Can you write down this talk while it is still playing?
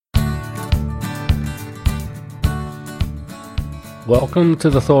Welcome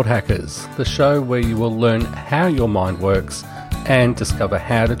to The Thought Hackers, the show where you will learn how your mind works and discover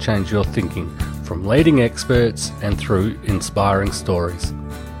how to change your thinking from leading experts and through inspiring stories.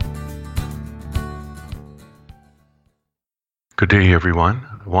 Good day, everyone.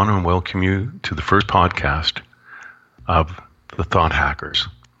 I want to welcome you to the first podcast of The Thought Hackers.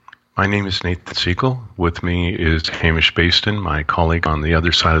 My name is Nathan Siegel. With me is Hamish Baston, my colleague on the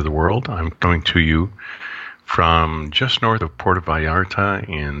other side of the world. I'm coming to you from just north of Puerto Vallarta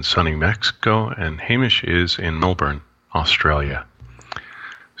in sunny Mexico, and Hamish is in Melbourne, Australia.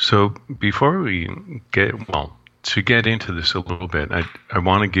 So before we get into this a little bit, I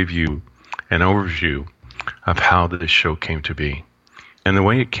want to give you an overview of how this show came to be. And the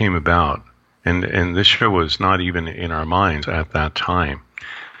way it came about, and this show was not even in our minds at that time,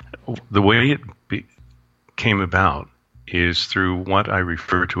 the way it came about is through what I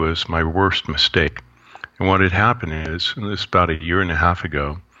refer to as my worst mistake. And what had happened is, and this is about a year and a half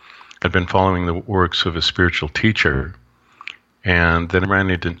ago, I'd been following the works of a spiritual teacher, and then I ran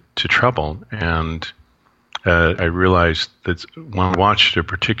into trouble, and I realized that when I watched a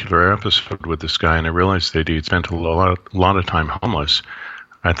particular episode with this guy, and I realized that he'd spent a lot of time homeless,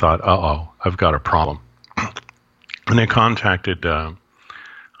 I thought, I've got a problem. And I contacted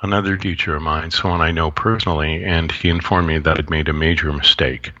another teacher of mine, someone I know personally, and he informed me that I'd made a major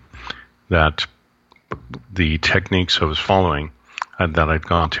mistake, that the techniques I was following, that I'd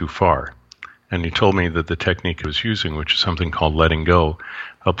gone too far. And he told me that the technique I was using, which is something called letting go,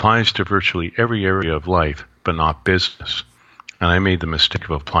 applies to virtually every area of life, but not business. And I made the mistake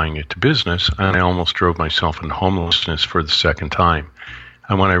of applying it to business, and I almost drove myself into homelessness for the second time.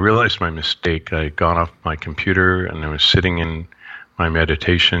 And when I realized my mistake, I got off my computer, and I was sitting in my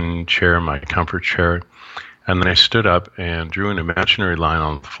meditation chair, my comfort chair, and then I stood up and drew an imaginary line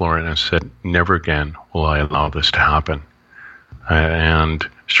on the floor, and I said, never again will I allow this to happen. And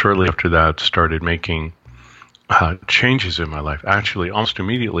shortly after that, started making changes in my life. Actually, almost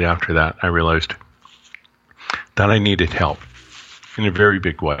immediately after that, I realized that I needed help in a very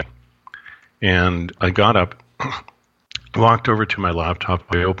big way. And I got up, walked over to my laptop,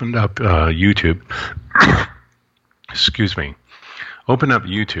 I opened up YouTube, opened up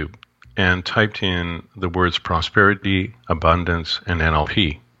YouTube, and typed in the words prosperity, abundance, and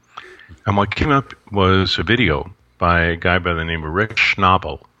NLP. And what came up was a video by a guy by the name of Rick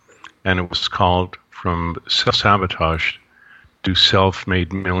Schnabel, and it was called From Self-Sabotage to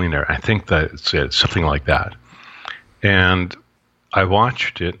Self-Made Millionaire. I think that's it, something like that. And I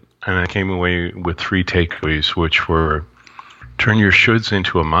watched it, and I came away with 3 takeaways, which were turn your shoulds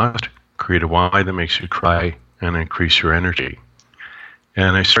into a must, create a why that makes you cry, and increase your energy.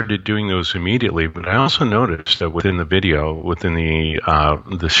 And I started doing those immediately, but I also noticed that within the video, within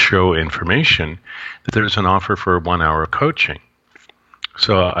the show information, that there's an offer for 1 hour of coaching.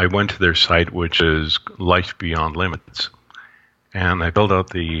 So I went to their site, which is Life Beyond Limits, and I filled out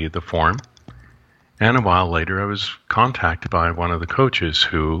the form. And a while later, I was contacted by one of the coaches,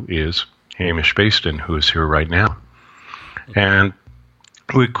 who is Hamish Baston, who is here right now. And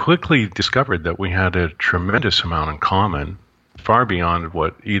we quickly discovered that we had a tremendous amount in common, far beyond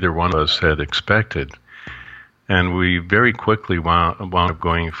what either one of us had expected. And we very quickly wound up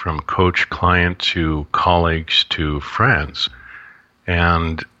going from coach-client to colleagues to friends.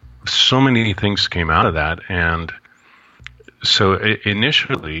 And so many things came out of that. And so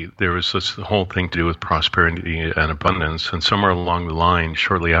initially, there was this whole thing to do with prosperity and abundance. And somewhere along the line,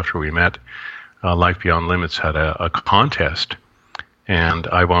 shortly after we met, Life Beyond Limits had a contest. And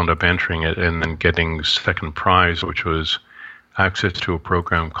I wound up entering it and then getting second prize, which was access to a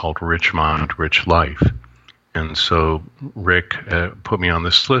program called Rich Mind, Rich Life. And so Rick put me on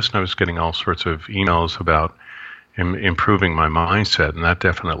this list, and I was getting all sorts of emails about improving my mindset, and that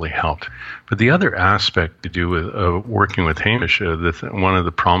definitely helped. But the other aspect to do with working with Hamish, one of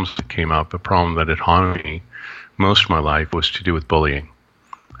the problems that came up, a problem that had haunted me most of my life, was to do with bullying.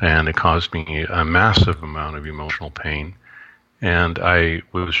 And it caused me a massive amount of emotional pain. And I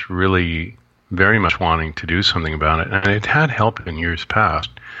was really very much wanting to do something about it. And it had helped in years past,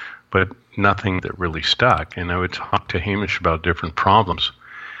 but nothing that really stuck. And I would talk to Hamish about different problems.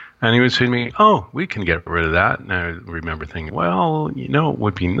 And he would say to me, we can get rid of that. And I remember thinking, it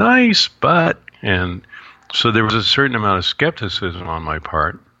would be nice, but... And so there was a certain amount of skepticism on my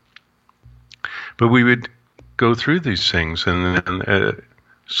part. But we would go through these things. And then,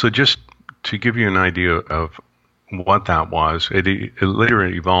 so just to give you an idea of what that was, it later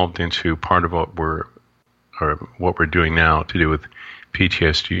evolved into part of what we're doing now to do with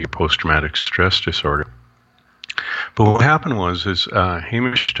PTSD, post-traumatic stress disorder. But what happened was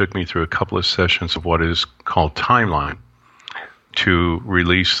Hamish took me through a couple of sessions of what is called timeline. to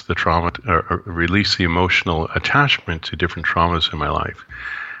release the trauma, or release the emotional attachment to different traumas in my life.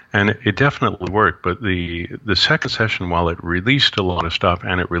 And it definitely worked, but the second session, while it released a lot of stuff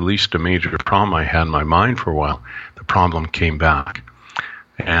and it released a major problem I had in my mind for a while, the problem came back.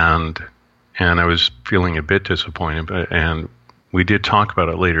 And I was feeling a bit disappointed, and we did talk about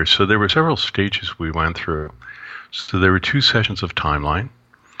it later. So there were several stages we went through. So there were 2 sessions of timeline.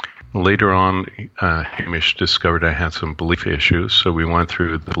 Later on, Hamish discovered I had some belief issues, so we went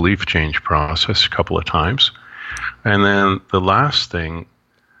through the belief change process a couple of times. And then the last thing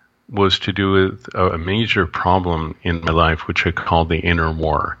was to do with a major problem in my life, which I called the inner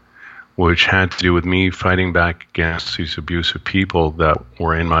war, which had to do with me fighting back against these abusive people that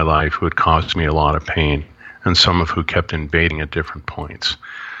were in my life who had caused me a lot of pain, and some of who kept invading at different points.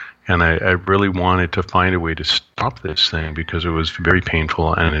 And I really wanted to find a way to stop this thing because it was very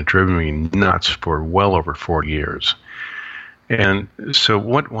painful and it had driven me nuts for well over 40 years. And so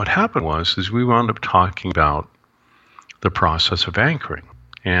what happened is we wound up talking about the process of anchoring.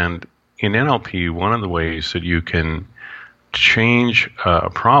 And in NLP, one of the ways that you can change a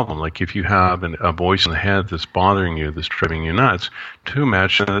problem, like if you have a voice in the head that's bothering you, that's driving you nuts, to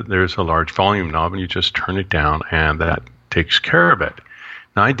imagine that there's a large volume knob and you just turn it down and that takes care of it.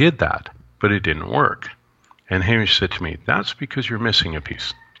 Now, I did that, but it didn't work. And Hamish said to me, "That's because you're missing a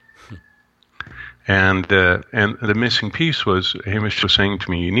piece." And the missing piece was, Hamish was saying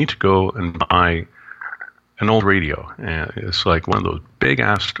to me, "You need to go and buy an old radio." And it's like one of those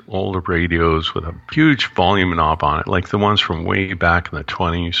big-ass old radios with a huge volume knob on it, like the ones from way back in the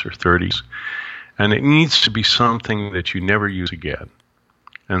 20s or 30s. And it needs to be something that you never use again.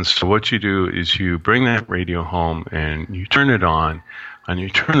 And so what you do is you bring that radio home and you turn it on and you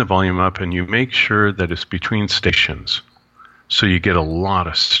turn the volume up and you make sure that it's between stations. So you get a lot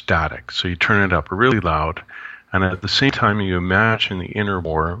of static. So you turn it up really loud. And at the same time, you imagine the inner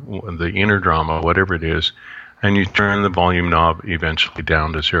war, the inner drama, whatever it is, and you turn the volume knob eventually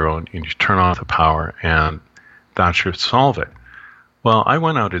down to 0, and you turn off the power, and that should solve it. Well, I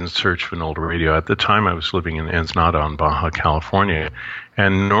went out in search of an old radio. At the time, I was living in Ensenada in Baja California,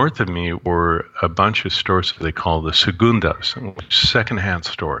 and north of me were a bunch of stores that they call the segundas, secondhand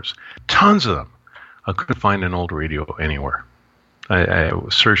stores. Tons of them. I couldn't find an old radio anywhere. I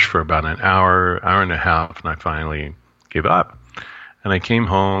searched for about an hour and a half, and I finally gave up. And I came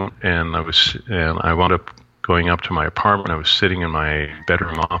home, and I wound up going up to my apartment. I was sitting in my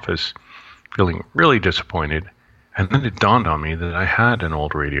bedroom office, feeling really disappointed. And then it dawned on me that I had an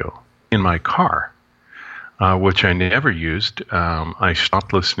old radio in my car, which I never used. I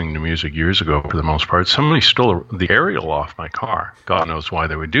stopped listening to music years ago for the most part. Somebody stole the aerial off my car. God knows why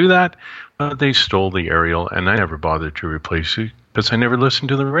they would do that, but they stole the aerial, and I never bothered to replace it because I never listened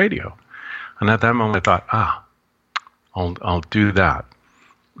to the radio. And at that moment, I thought, I'll do that.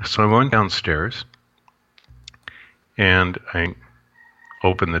 So I went downstairs, and I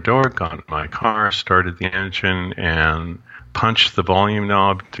opened the door, got in my car, started the engine, and punched the volume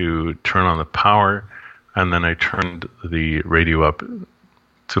knob to turn on the power, and then I turned the radio up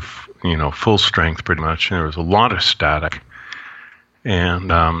to full strength pretty much, and there was a lot of static. And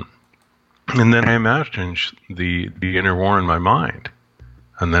then I imagined the inner war in my mind.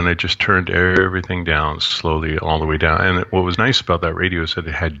 And then I just turned everything down slowly all the way down. And what was nice about that radio is that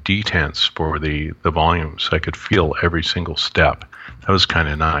it had detents for the volume, so I could feel every single step. That was kind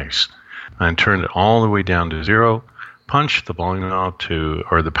of nice. And I turned it all the way down to 0, punched the volume knob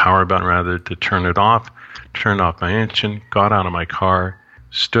or the power button rather, to turn it off, turned off my engine, got out of my car,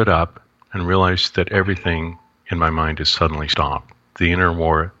 stood up, and realized that everything in my mind had suddenly stopped. The inner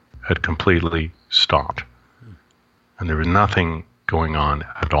war had completely stopped. And there was nothing going on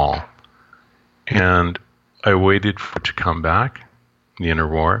at all. And I waited for it to come back, the inner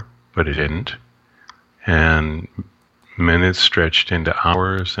war, but it didn't. And minutes stretched into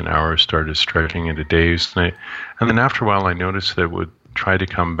hours, and hours started stretching into days. And then after a while, I noticed that it would try to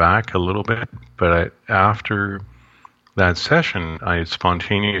come back a little bit. But after that session, I had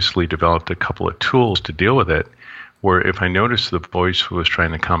spontaneously developed a couple of tools to deal with it, where if I noticed the voice was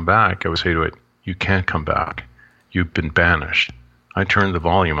trying to come back, I would say to it, "You can't come back. You've been banished." I turned the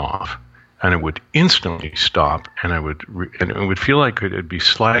volume off, and it would instantly stop, and and it would feel like it would be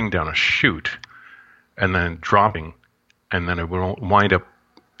sliding down a chute, and then dropping, and then it would wind up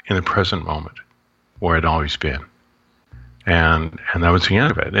in the present moment, where I'd always been, and that was the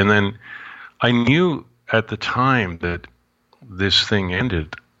end of it. And then I knew at the time that this thing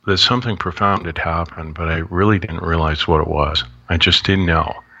ended, that something profound had happened, but I really didn't realize what it was. I just didn't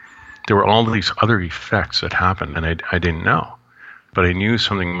know. There were all these other effects that happened, and I didn't know. But I knew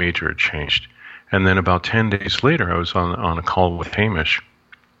something major had changed. And then about 10 days later, I was on a call with Hamish.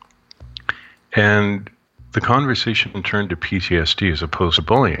 And the conversation turned to PTSD as opposed to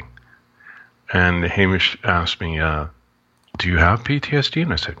bullying. And Hamish asked me, do you have PTSD?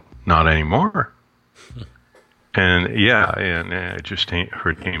 And I said, not anymore. And I just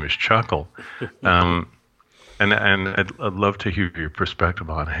heard Hamish chuckle. And I'd love to hear your perspective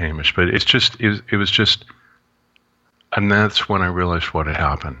on Hamish, but it was just, and that's when I realized what had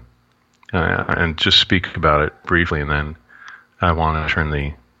happened. And just speak about it briefly, and then I want to turn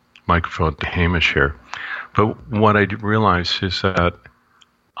the microphone to Hamish here. But what I realized is that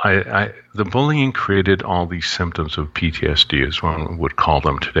the bullying created all these symptoms of PTSD, as one would call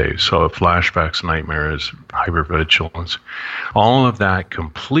them today. So flashbacks, nightmares, hypervigilance, all of that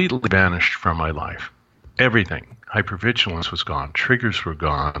completely vanished from my life. Everything. Hypervigilance was gone. Triggers were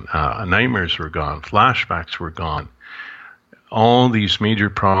gone. Nightmares were gone. Flashbacks were gone. All these major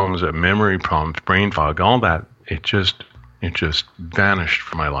problems, memory problems, brain fog, all that, it just vanished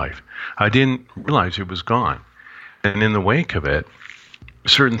from my life. I didn't realize it was gone. And in the wake of it,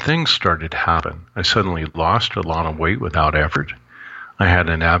 certain things started to happen. I suddenly lost a lot of weight without effort. I had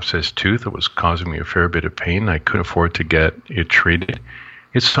an abscessed tooth that was causing me a fair bit of pain. I couldn't afford to get it treated.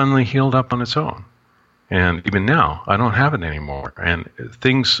 It suddenly healed up on its own. And even now, I don't have it anymore. And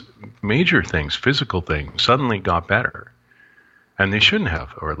major things, physical things, suddenly got better. And they shouldn't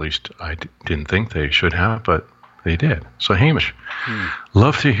have, or at least I didn't think they should have, but they did. So Hamish,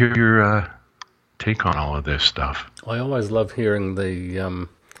 love to hear your take on all of this stuff. I always love hearing the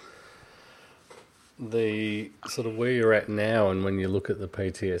sort of where you're at now, and when you look at the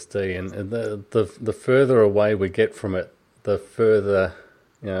PTSD, and the further away we get from it, the further,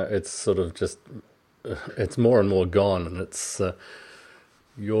 it's sort of just, it's more and more gone, and it's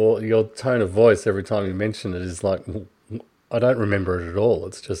your tone of voice every time you mention it is like, I don't remember it at all.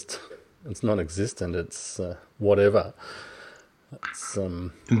 It's just, it's non-existent. It's whatever. It's,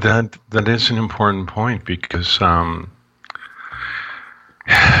 that is an important point, because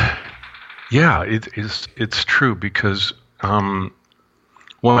it's true, because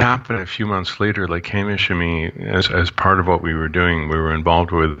what happened a few months later, like Hamish and me, as part of what we were doing, we were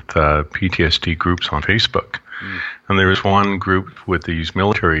involved with PTSD groups on Facebook. And there was one group with these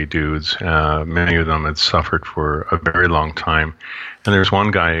military dudes. Many of them had suffered for a very long time. And there was one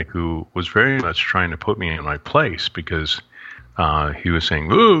guy who was very much trying to put me in my place, because he was saying,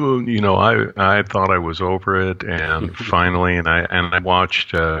 "Oh, I thought I was over it, and finally," and I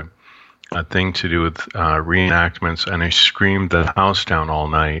watched a thing to do with reenactments, and I screamed the house down all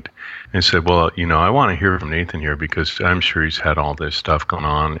night and said, "Well, I want to hear from Nathan here, because I'm sure he's had all this stuff going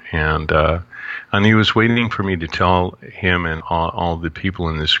on," and he was waiting for me to tell him and all the people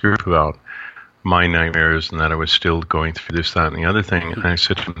in this group about my nightmares, and that I was still going through this, that, and the other thing. And I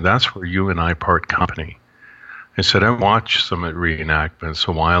said to him, "That's where you and I part company." I said, "I watched some reenactments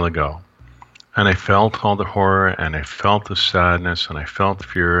a while ago, and I felt all the horror, and I felt the sadness, and I felt the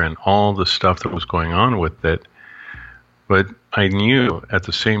fear, and all the stuff that was going on with it. But I knew at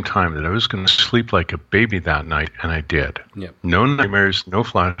the same time that I was going to sleep like a baby that night, and I did. Yep. No nightmares, no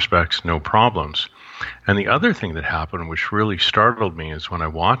flashbacks, no problems." And the other thing that happened, which really startled me, is when I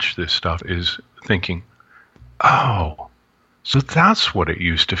watched this stuff, is thinking, oh, so that's what it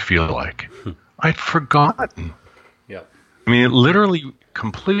used to feel like. I'd forgotten. Yeah. I mean, it literally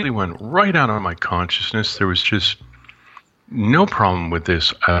completely went right out of my consciousness. There was just no problem with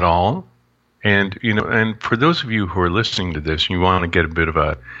this at all. And, and for those of you who are listening to this, and you want to get a bit of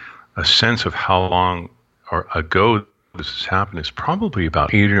a sense of how long or ago this has happened, it's probably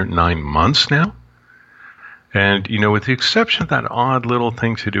about 8 or 9 months now. And, with the exception of that odd little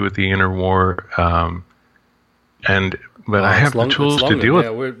thing to do with the inner war, but I have the tools to deal with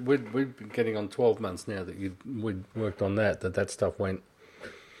it. We've been getting on 12 months now that we'd worked on that stuff went.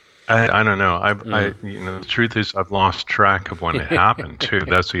 I don't know. The truth is I've lost track of when it happened too.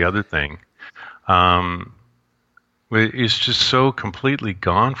 That's the other thing. It's just so completely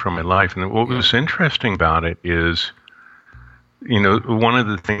gone from my life. And what was interesting about it is, one of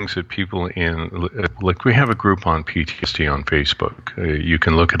the things that people like we have a group on PTSD on Facebook. You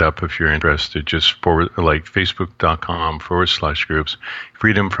can look it up if you're interested, just facebook.com/groups,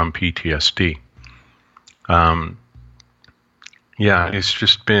 Freedom from PTSD. It's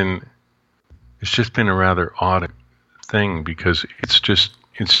just been a rather odd thing, because it's just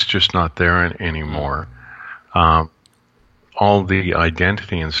not there anymore. All the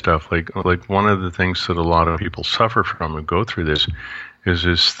identity and stuff, like one of the things that a lot of people suffer from who go through this is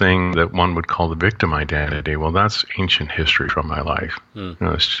this thing that one would call the victim identity. Well, that's ancient history from my life.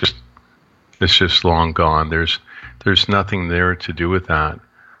 It's just long gone. There's nothing there to do with that.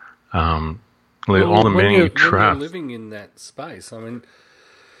 all the many when you're traps. living in that space, I mean,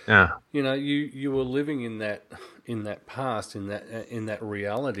 Yeah. you know, you were living in that past, in that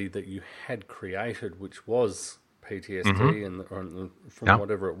reality that you had created, which was PTSD, and from Yeah.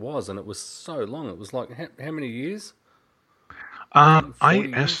 whatever it was, and it was so long. It was like how many years? I 40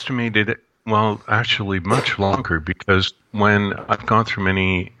 years? estimated it, well, actually much longer, because when I've gone through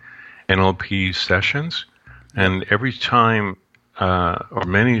many NLP sessions, and every time, or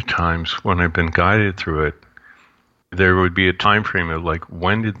many times when I've been guided through it, there would be a time frame of like,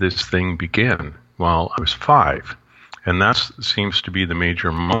 when did this thing begin? Well, I was 5. And that seems to be the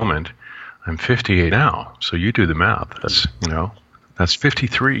major moment. I'm 58 now, so you do the math. That's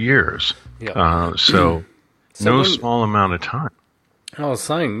 53 years. Yeah. So So no small amount of time. I was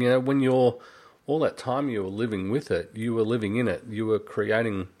saying, you know, when all that time you were living with it, you were living in it, you were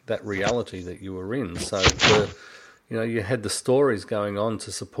creating that reality that you were in. So you had the stories going on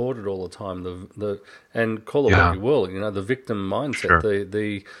to support it all the time. And call it what you will, you know, the victim mindset, Sure.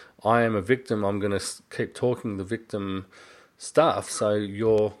 the I am a victim. I'm going to keep talking the victim stuff. So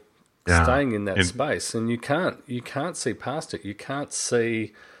you're staying in that space, and you can't see past it. You can't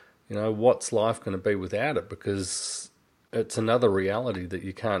see, you know, what's life going to be without it, because it's another reality that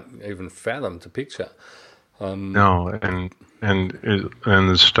you can't even fathom to picture. No, and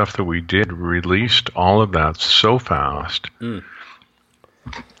the stuff that we did released all of that so fast.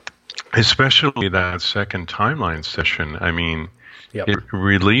 Especially that second timeline session. I mean, it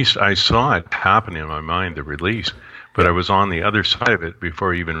released. I saw it happen in my mind, the release, but I was on the other side of it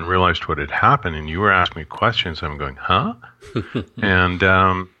before I even realized what had happened. And you were asking me questions. I'm going, huh?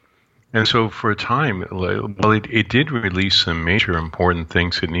 And so for a time, well, it did release some major important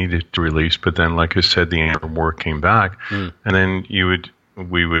things it needed to release. But then, like I said, the inner work came back, and then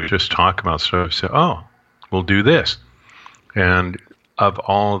we would just talk about stuff. Say, oh, we'll do this, and of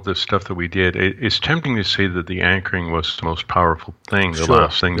all of the stuff that we did, it's tempting to say that the anchoring was the most powerful thing, the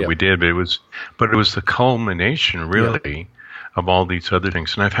last thing that we did, but it was the culmination, really, of all these other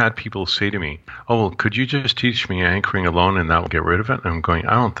things. And I've had people say to me, oh, well, could you just teach me anchoring alone and that will get rid of it? And I'm going,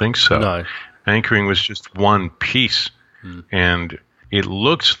 I don't think so. No. Anchoring was just one piece. And it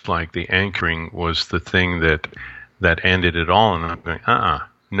looks like the anchoring was the thing that ended it all. And I'm going,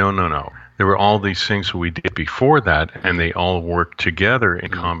 no. There were all these things that we did before that, and they all worked together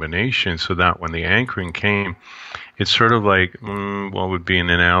in combination, so that when the anchoring came, it's sort of like, what would be an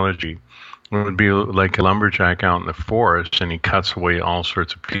analogy? It would be like a lumberjack out in the forest, and he cuts away all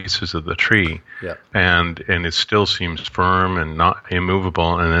sorts of pieces of the tree, and it still seems firm and not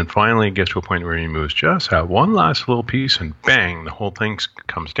immovable, and then finally it gets to a point where he moves just out one last little piece, and bang, the whole thing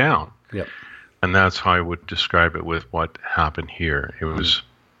comes down. And that's how I would describe it with what happened here. It was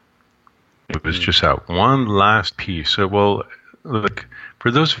just that one last piece. So, well, look,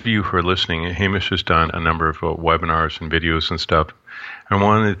 for those of you who are listening, Hamish has done a number of webinars and videos and stuff. And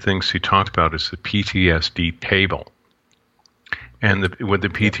one of the things he talked about is the PTSD table. And with the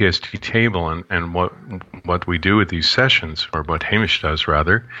PTSD table and what we do with these sessions, or what Hamish does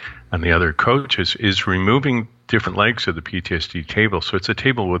rather, and the other coaches, is removing different legs of the PTSD table. So it's a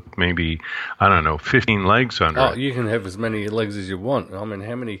table with maybe, 15 legs under it. Oh, you can have as many legs as you want. I mean,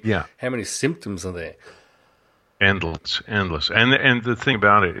 how many symptoms are there? Endless. And the thing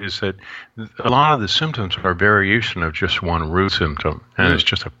about it is that a lot of the symptoms are variation of just one root symptom. And it's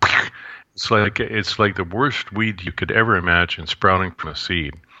just it's like the worst weed you could ever imagine sprouting from a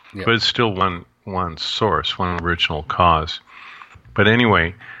seed. But it's still one source, one original cause. But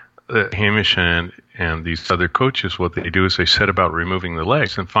anyway, Hamish and these other coaches, what they do is they set about removing the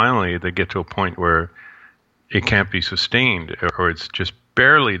legs, and finally they get to a point where it can't be sustained, or it's just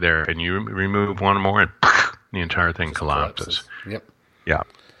barely there, and you remove one more, and the entire thing collapses. Yeah.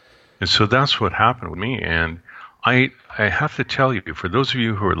 And so that's what happened with me. And I have to tell you, for those of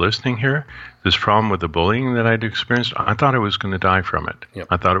you who are listening here, this problem with the bullying that I'd experienced, I thought I was going to die from it.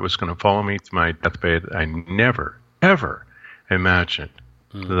 I thought it was going to follow me to my deathbed. I never, ever imagined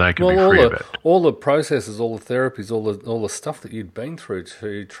that I could be free of it. All the processes, all the therapies, all the stuff that you'd been through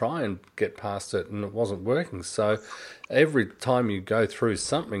to try and get past it, and it wasn't working. So every time you go through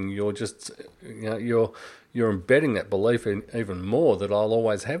something, you're just, you're embedding that belief in even more that I'll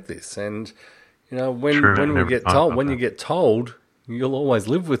always have this. And when you get told you'll always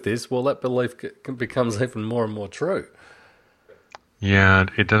live with this, well, that belief becomes even more and more true. Yeah,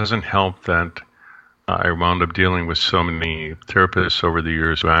 it doesn't help that I wound up dealing with so many therapists over the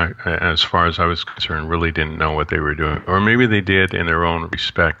years who, as far as I was concerned, really didn't know what they were doing. Or maybe they did in their own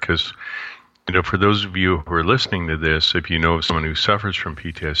respect, because, for those of you who are listening to this, if you know of someone who suffers from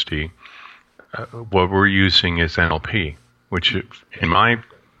PTSD, what we're using is NLP, which in my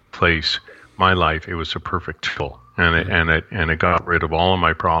place my life, it was a perfect tool, and it got rid of all of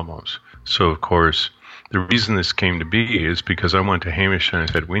my problems. So of course, the reason this came to be is because I went to Hamish and I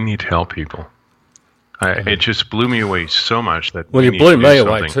said, we need to help people. It just blew me away so much that you blew me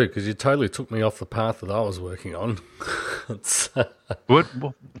away too, because you totally took me off the path that I was working on. What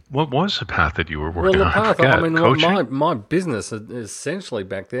was the path that you were working on? Well, the path, I mean, my business essentially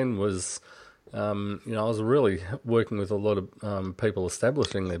back then was, I was really working with a lot of people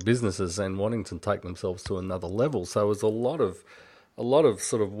establishing their businesses and wanting to take themselves to another level. So it was a lot of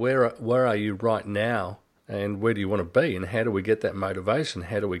sort of where are you right now, and where do you want to be, and how do we get that motivation?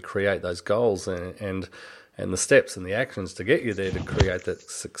 How do we create those goals and the steps and the actions to get you there to create that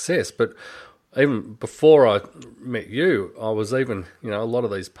success? But even before I met you, I was even, a lot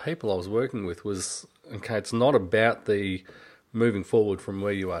of these people I was working with was, okay, it's not about the moving forward from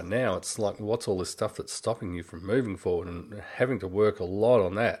where you are now. It's like, what's all this stuff that's stopping you from moving forward, and having to work a lot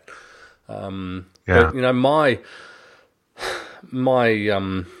on that. But,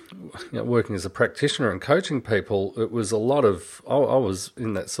 my working as a practitioner and coaching people, it was a lot of, I was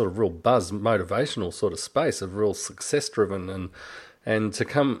in that sort of real buzz, motivational sort of space of real success driven, and to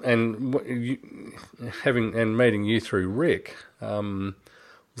come and meeting you through Rick, was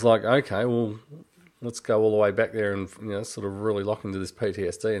like, okay, well, let's go all the way back there and sort of really lock into this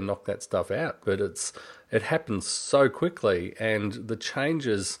PTSD and knock that stuff out. But it happens so quickly, and the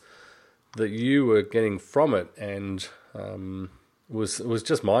changes that you were getting from it and was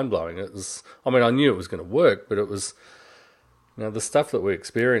just mind blowing. It was, I mean, I knew it was going to work, but it was, the stuff that we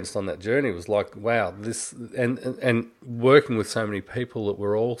experienced on that journey was like, wow, this, and working with so many people that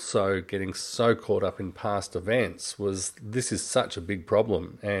were also getting so caught up in past events this is such a big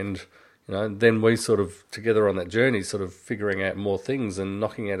problem. And, then we sort of together on that journey, sort of figuring out more things and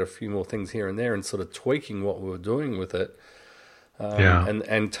knocking out a few more things here and there and sort of tweaking what we were doing with it.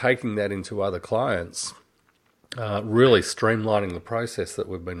 And taking that into other clients, really streamlining the process that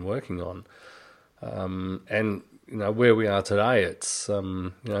we've been working on. And, where we are today, it's,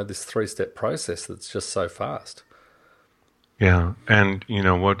 this 3-step process that's just so fast. Yeah, and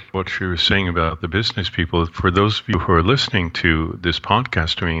what she was saying about the business people, for those of you who are listening to this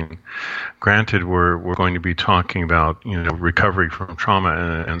podcast, I mean, granted, we're going to be talking about, recovery from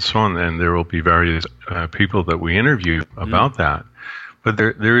trauma and so on, and there will be various people that we interview about that. But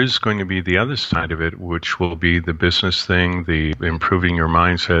there is going to be the other side of it, which will be the business thing, the improving your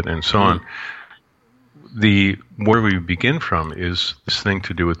mindset, and so on. Where we begin from is this thing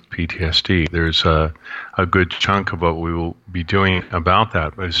to do with PTSD. There's a good chunk of what we will be doing about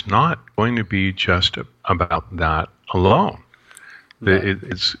that, but it's not going to be just about that alone. No.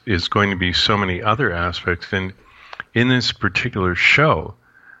 It's going to be so many other aspects. And in this particular show,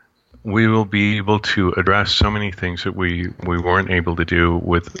 we will be able to address so many things that we weren't able to do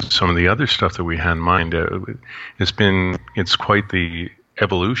with some of the other stuff that we had in mind. It's quite the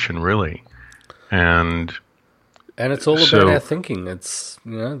evolution, really. And it's all about our thinking. It's,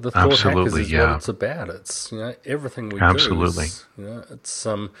 the thought hackers is what it's about. It's, everything we do is, it's,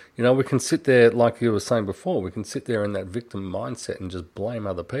 we can sit there, like you were saying before, we can sit there in that victim mindset and just blame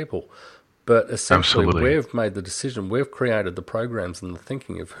other people. But essentially, we've made the decision, we've created the programs and the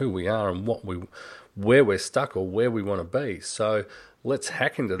thinking of who we are and where we're stuck or where we want to be. So let's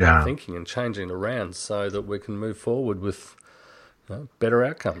hack into that thinking and change it around so that we can move forward with better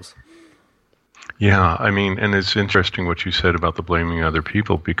outcomes. Yeah, I mean, and it's interesting what you said about the blaming other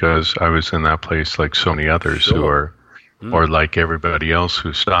people, because I was in that place like so many others who are, or like everybody else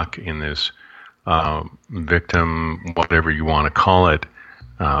who's stuck in this victim, whatever you want to call it,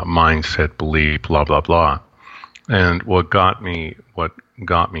 mindset, belief, blah, blah, blah. And what got me, well,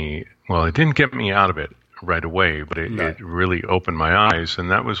 it didn't get me out of it right away, but it really opened my eyes.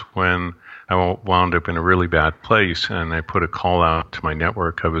 And that was when I wound up in a really bad place, and I put a call out to my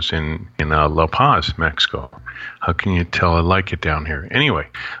network. I was in La Paz, Mexico. How can you tell I like it down here? Anyway,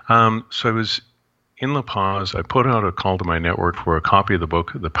 so I was in La Paz. I put out a call to my network for a copy of the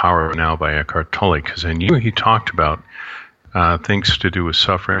book, The Power of Now by Eckhart Tolle, because I knew he talked about things to do with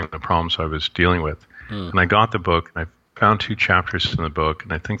suffering and the problems I was dealing with. And I got the book, and I found 2 chapters in the book,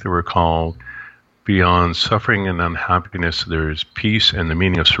 and I think they were called Beyond Suffering and Unhappiness, There's Peace and the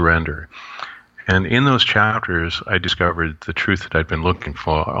Meaning of Surrender. And in those chapters, I discovered the truth that I'd been looking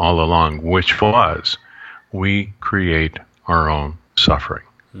for all along, which was we create our own suffering.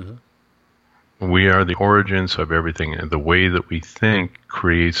 Mm-hmm. We are the origins of everything, and the way that we think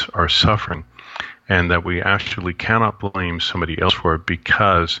creates our suffering, and that we actually cannot blame somebody else for it,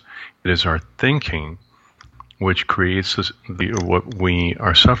 because it is our thinking which creates what we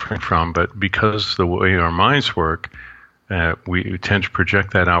are suffering from. But because the way our minds work, we tend to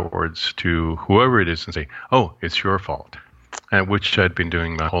project that outwards to whoever it is and say, oh, it's your fault, which I'd been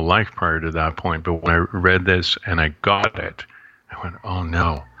doing my whole life prior to that point. But when I read this and I got it, I went, oh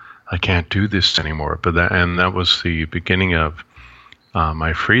no, I can't do this anymore. That was the beginning of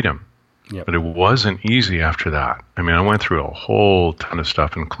my freedom. Yep. But it wasn't easy after that. I mean, I went through a whole ton of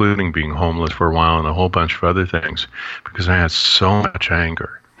stuff, including being homeless for a while and a whole bunch of other things, because I had so much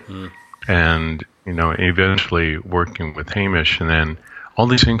anger. And, eventually working with Hamish, and then all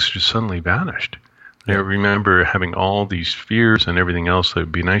these things just suddenly vanished. I remember having all these fears and everything else. It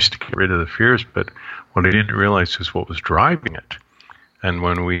would be nice to get rid of the fears, but what I didn't realize is what was driving it. And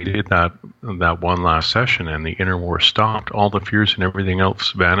when we did that one last session and the inner war stopped, all the fears and everything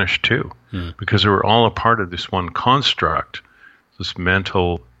else vanished too, because they were all a part of this one construct, this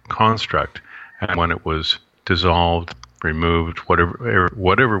mental construct. And when it was dissolved, removed,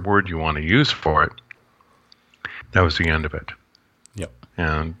 whatever word you want to use for it, that was the end of it. Yep.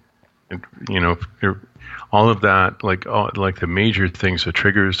 And all of that, like the major things, the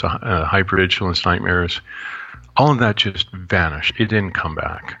triggers, hypervigilance, nightmares, all of that just vanished. It didn't come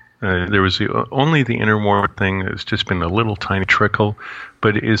back. There was only the inner war thing. It's just been a little tiny trickle,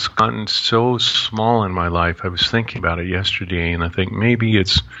 but it's gotten so small in my life. I was thinking about it yesterday, and I think maybe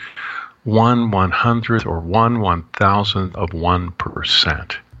it's 1/100th or 1/1000th of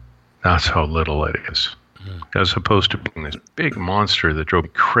 1%. That's how little it is. As opposed to being this big monster that drove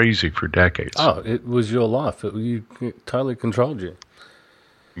me crazy for decades. Oh, it was your life. It totally controlled you.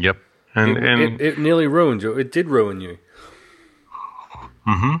 Yep. It nearly ruined you. It did ruin you.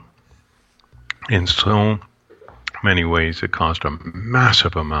 Mm-hmm. In so many ways, it caused a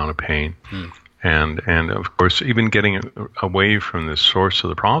massive amount of pain. And of course, even getting away from the source of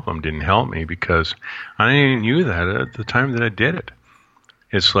the problem didn't help me, because I knew that at the time that I did it.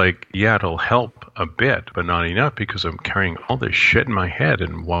 It's like, yeah, it'll help a bit, but not enough, because I'm carrying all this shit in my head,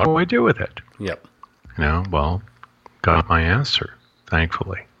 and what do I do with it? Yep. Well, got my answer,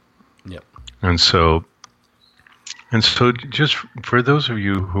 thankfully. Yep. And so just for those of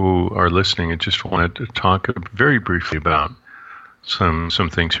you who are listening, I just wanted to talk very briefly about some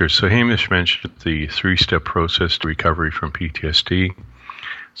things here. So Hamish mentioned the 3-step process to recovery from PTSD.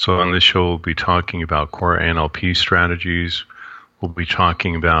 So on this show, we'll be talking about core NLP strategies. We'll be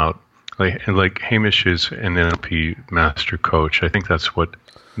talking about, like Hamish is an NLP master coach. I think that's what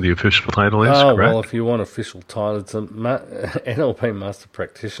the official title is, correct? Well, if you want official title, it's a NLP master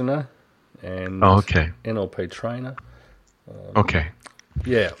practitioner and NLP trainer. Okay.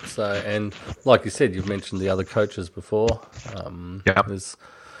 Yeah. So, and like you said, you've mentioned the other coaches before. Yeah. There's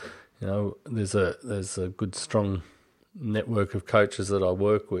a good strong network of coaches that I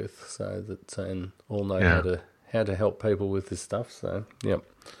work with, so that and all know how to help people with this stuff. So, yep.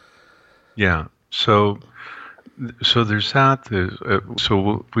 Yeah. So there's that.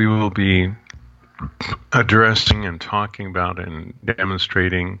 So we will be addressing and talking about and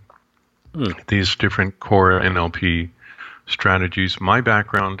demonstrating these different core NLP strategies. My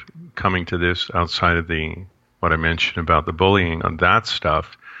background coming to this, outside of what I mentioned about the bullying and that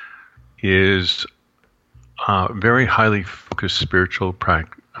stuff, is very highly focused spiritual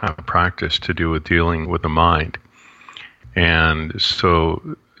practice to do with dealing with the mind. And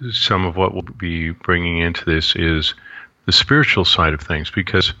so some of what we'll be bringing into this is the spiritual side of things,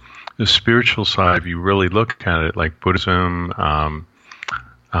 because the spiritual side, if you really look at it, like Buddhism,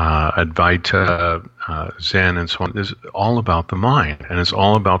 Advaita, Zen, and so on, is all about the mind, and it's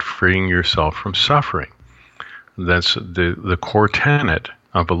all about freeing yourself from suffering. That's the core tenet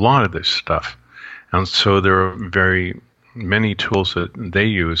of a lot of this stuff. And so there are very many tools that they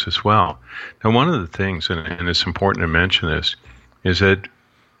use as well. Now, one of the things, and it's important to mention this, is that,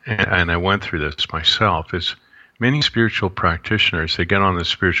 and I went through this myself, is many spiritual practitioners, they get on the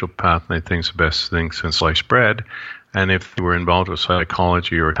spiritual path and they think it's the best thing since sliced bread. And if they were involved with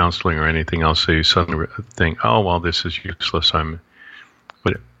psychology or counseling or anything else, they suddenly think, oh, well, this is useless.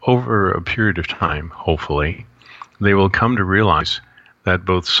 But over a period of time, hopefully, they will come to realize that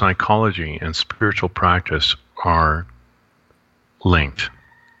both psychology and spiritual practice are linked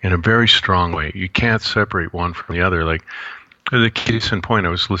in a very strong way. You can't separate one from the other. Like, the case in point, I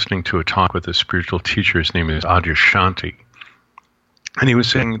was listening to a talk with a spiritual teacher. His name is Adyashanti. And he was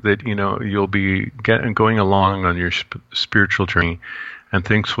saying that, you'll be going along on your spiritual journey, and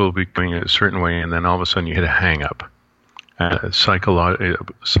things will be going a certain way, and then all of a sudden you hit a hang-up, a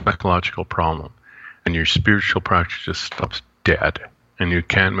psychological problem, and your spiritual practice just stops dead, and you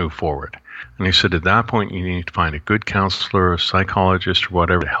can't move forward. And he said at that point you need to find a good counselor, a psychologist, or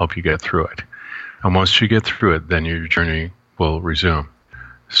whatever to help you get through it. And once you get through it, then your journey will resume.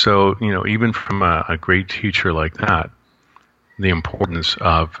 So, even from a great teacher like that, the importance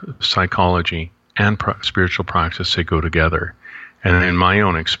of psychology and spiritual practice. They go together. And in my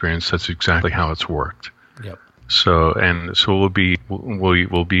own experience, that's exactly how it's worked. Yep. So we'll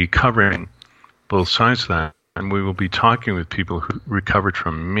be covering both sides of that, and we will be talking with people who recovered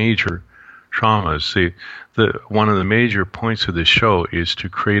from major traumas. One of the major points of this show is to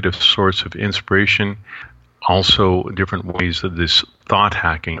create a source of inspiration, also different ways of this thought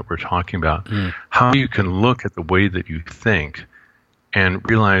hacking that we're talking about, how you can look at the way that you think and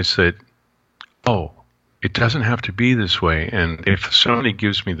realize that, oh, it doesn't have to be this way. And if somebody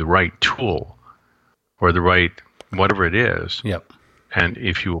gives me the right tool or the right whatever it is, yep. And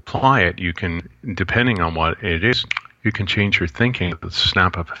if you apply it, you can, depending on what it is, you can change your thinking at the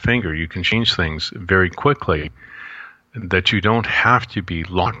snap of a finger. You can change things very quickly, that you don't have to be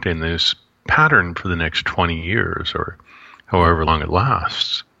locked in this pattern for the next 20 years or however long it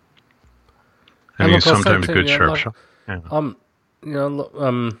lasts. I mean, sometimes good sharp shot.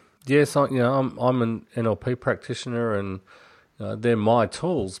 Yes, I'm an NLP practitioner, and they're my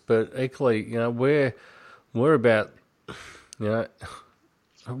tools. But equally, we're about,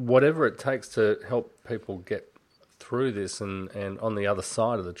 whatever it takes to help people get through this and on the other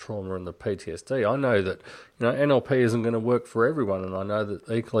side of the trauma and the PTSD. I know that NLP isn't going to work for everyone, and I know that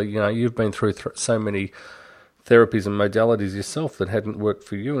equally, you've been through so many therapies and modalities yourself that hadn't worked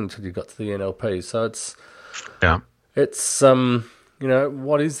for you until you got to the NLP. So it's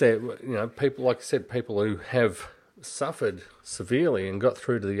what is there? People, like I said, people who have suffered severely and got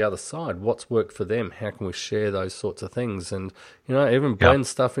through to the other side. What's worked for them? How can we share those sorts of things? And, even blend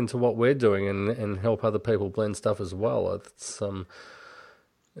stuff into what we're doing and help other people blend stuff as well.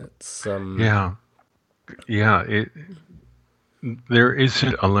 There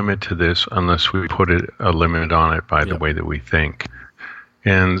isn't a limit to this unless we put a limit on it by the way that we think.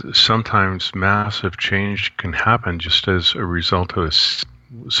 And sometimes massive change can happen just as a result of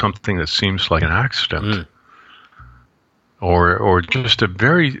something that seems like an accident. Or just a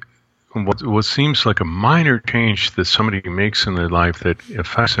what seems like a minor change that somebody makes in their life that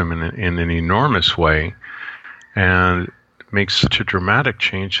affects them in an enormous way, and makes such a dramatic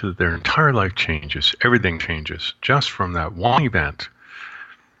change that their entire life changes. Everything changes just from that one event.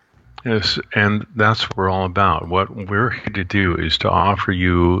 Yes, and that's what we're all about. What we're here to do is to offer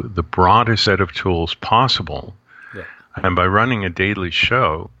you the broadest set of tools possible. Yeah. And by running a daily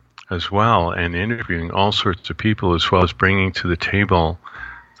show as well and interviewing all sorts of people, as well as bringing to the table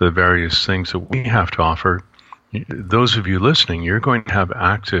the various things that we have to offer, those of you listening, you're going to have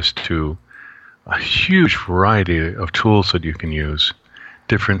access to a huge variety of tools that you can use,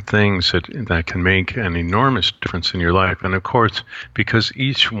 different things that can make an enormous difference in your life. And of course, because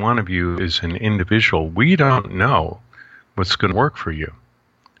each one of you is an individual, we don't know what's going to work for you.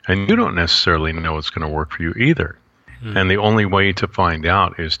 And you don't necessarily know what's going to work for you either. And the only way to find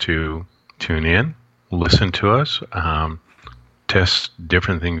out is to tune in, listen to us, test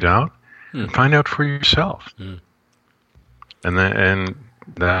different things out, and find out for yourself. And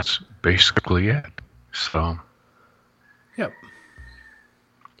that's basically it. So,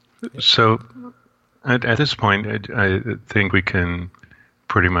 So, at this point, I think we can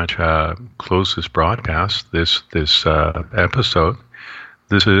pretty much close this broadcast, this episode.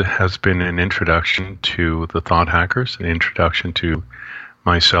 This has been an introduction to the Thought Hackers, an introduction to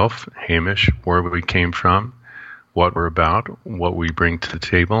myself, Hamish, where we came from, what we're about, what we bring to the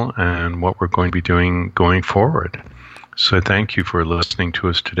table, and what we're going to be doing going forward. So thank you for listening to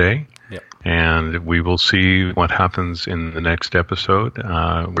us today. Yep. And we will see what happens in the next episode.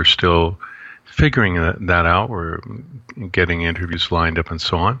 We're still figuring that out. We're getting interviews lined up and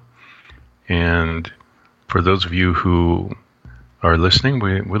so on. And for those of you who are listening,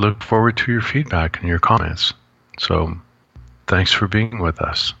 we look forward to your feedback and your comments. So thanks for being with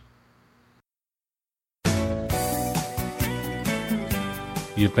us.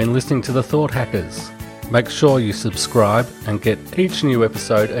 You've been listening to The Thought Hackers. Make sure you subscribe and get each new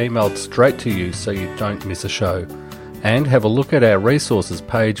episode emailed straight to you so you don't miss a show. And have a look at our resources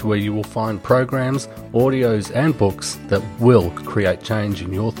page where you will find programs, audios and books that will create change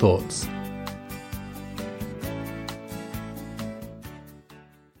in your thoughts.